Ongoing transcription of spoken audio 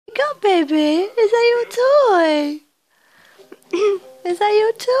baby? Is that your toy? Is that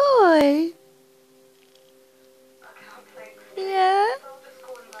your toy? Yeah?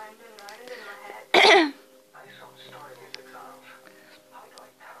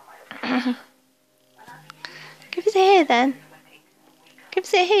 Give us it here then. Give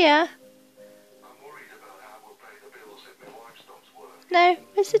us it here. No,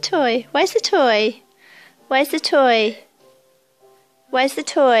 where's the toy? Where's the toy? Where's the toy? Where's the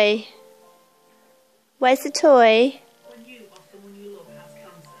toy? Where's the toy?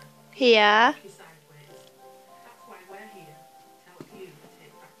 Here.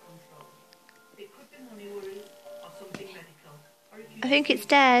 I think it's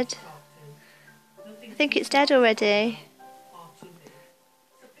dead. I think it's dead already.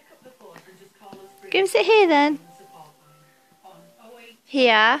 Give us it here then.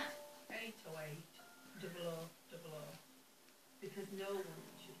 Here.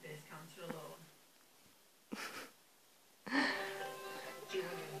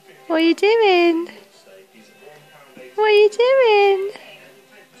 What are you doing? What are you doing?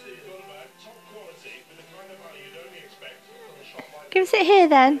 Give us it here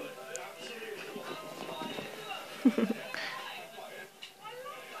then.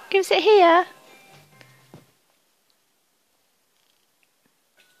 Give us it here. I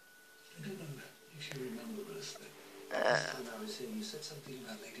don't know if you remember us, but last time I was here you said something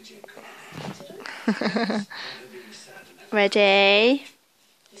about Lady Jane Conley. Ready?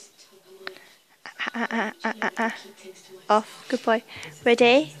 Off. Good boy.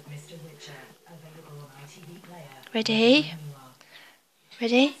 Ready? Ready?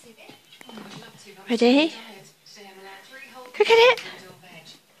 Ready? Ready? Look at it.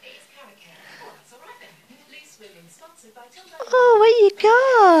 Oh, what you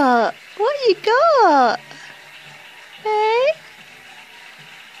got? What you got? Hey?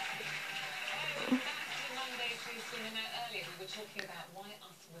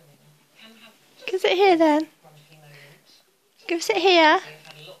 Give us it here then. Give us it here.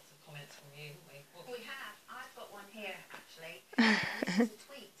 We have. I've got one here actually. This is a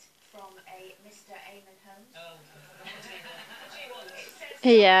tweet from a Mr. Eamon Holmes. It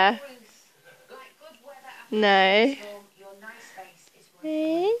says, Yeah. like good weather after No. storm, your nice face is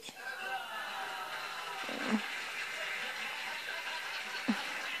Hey?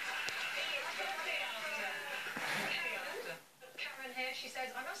 Karen here, she says,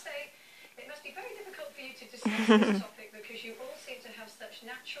 I must say, it must be very difficult for you to discuss this topic because you all seem to have such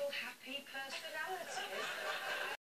natural, happy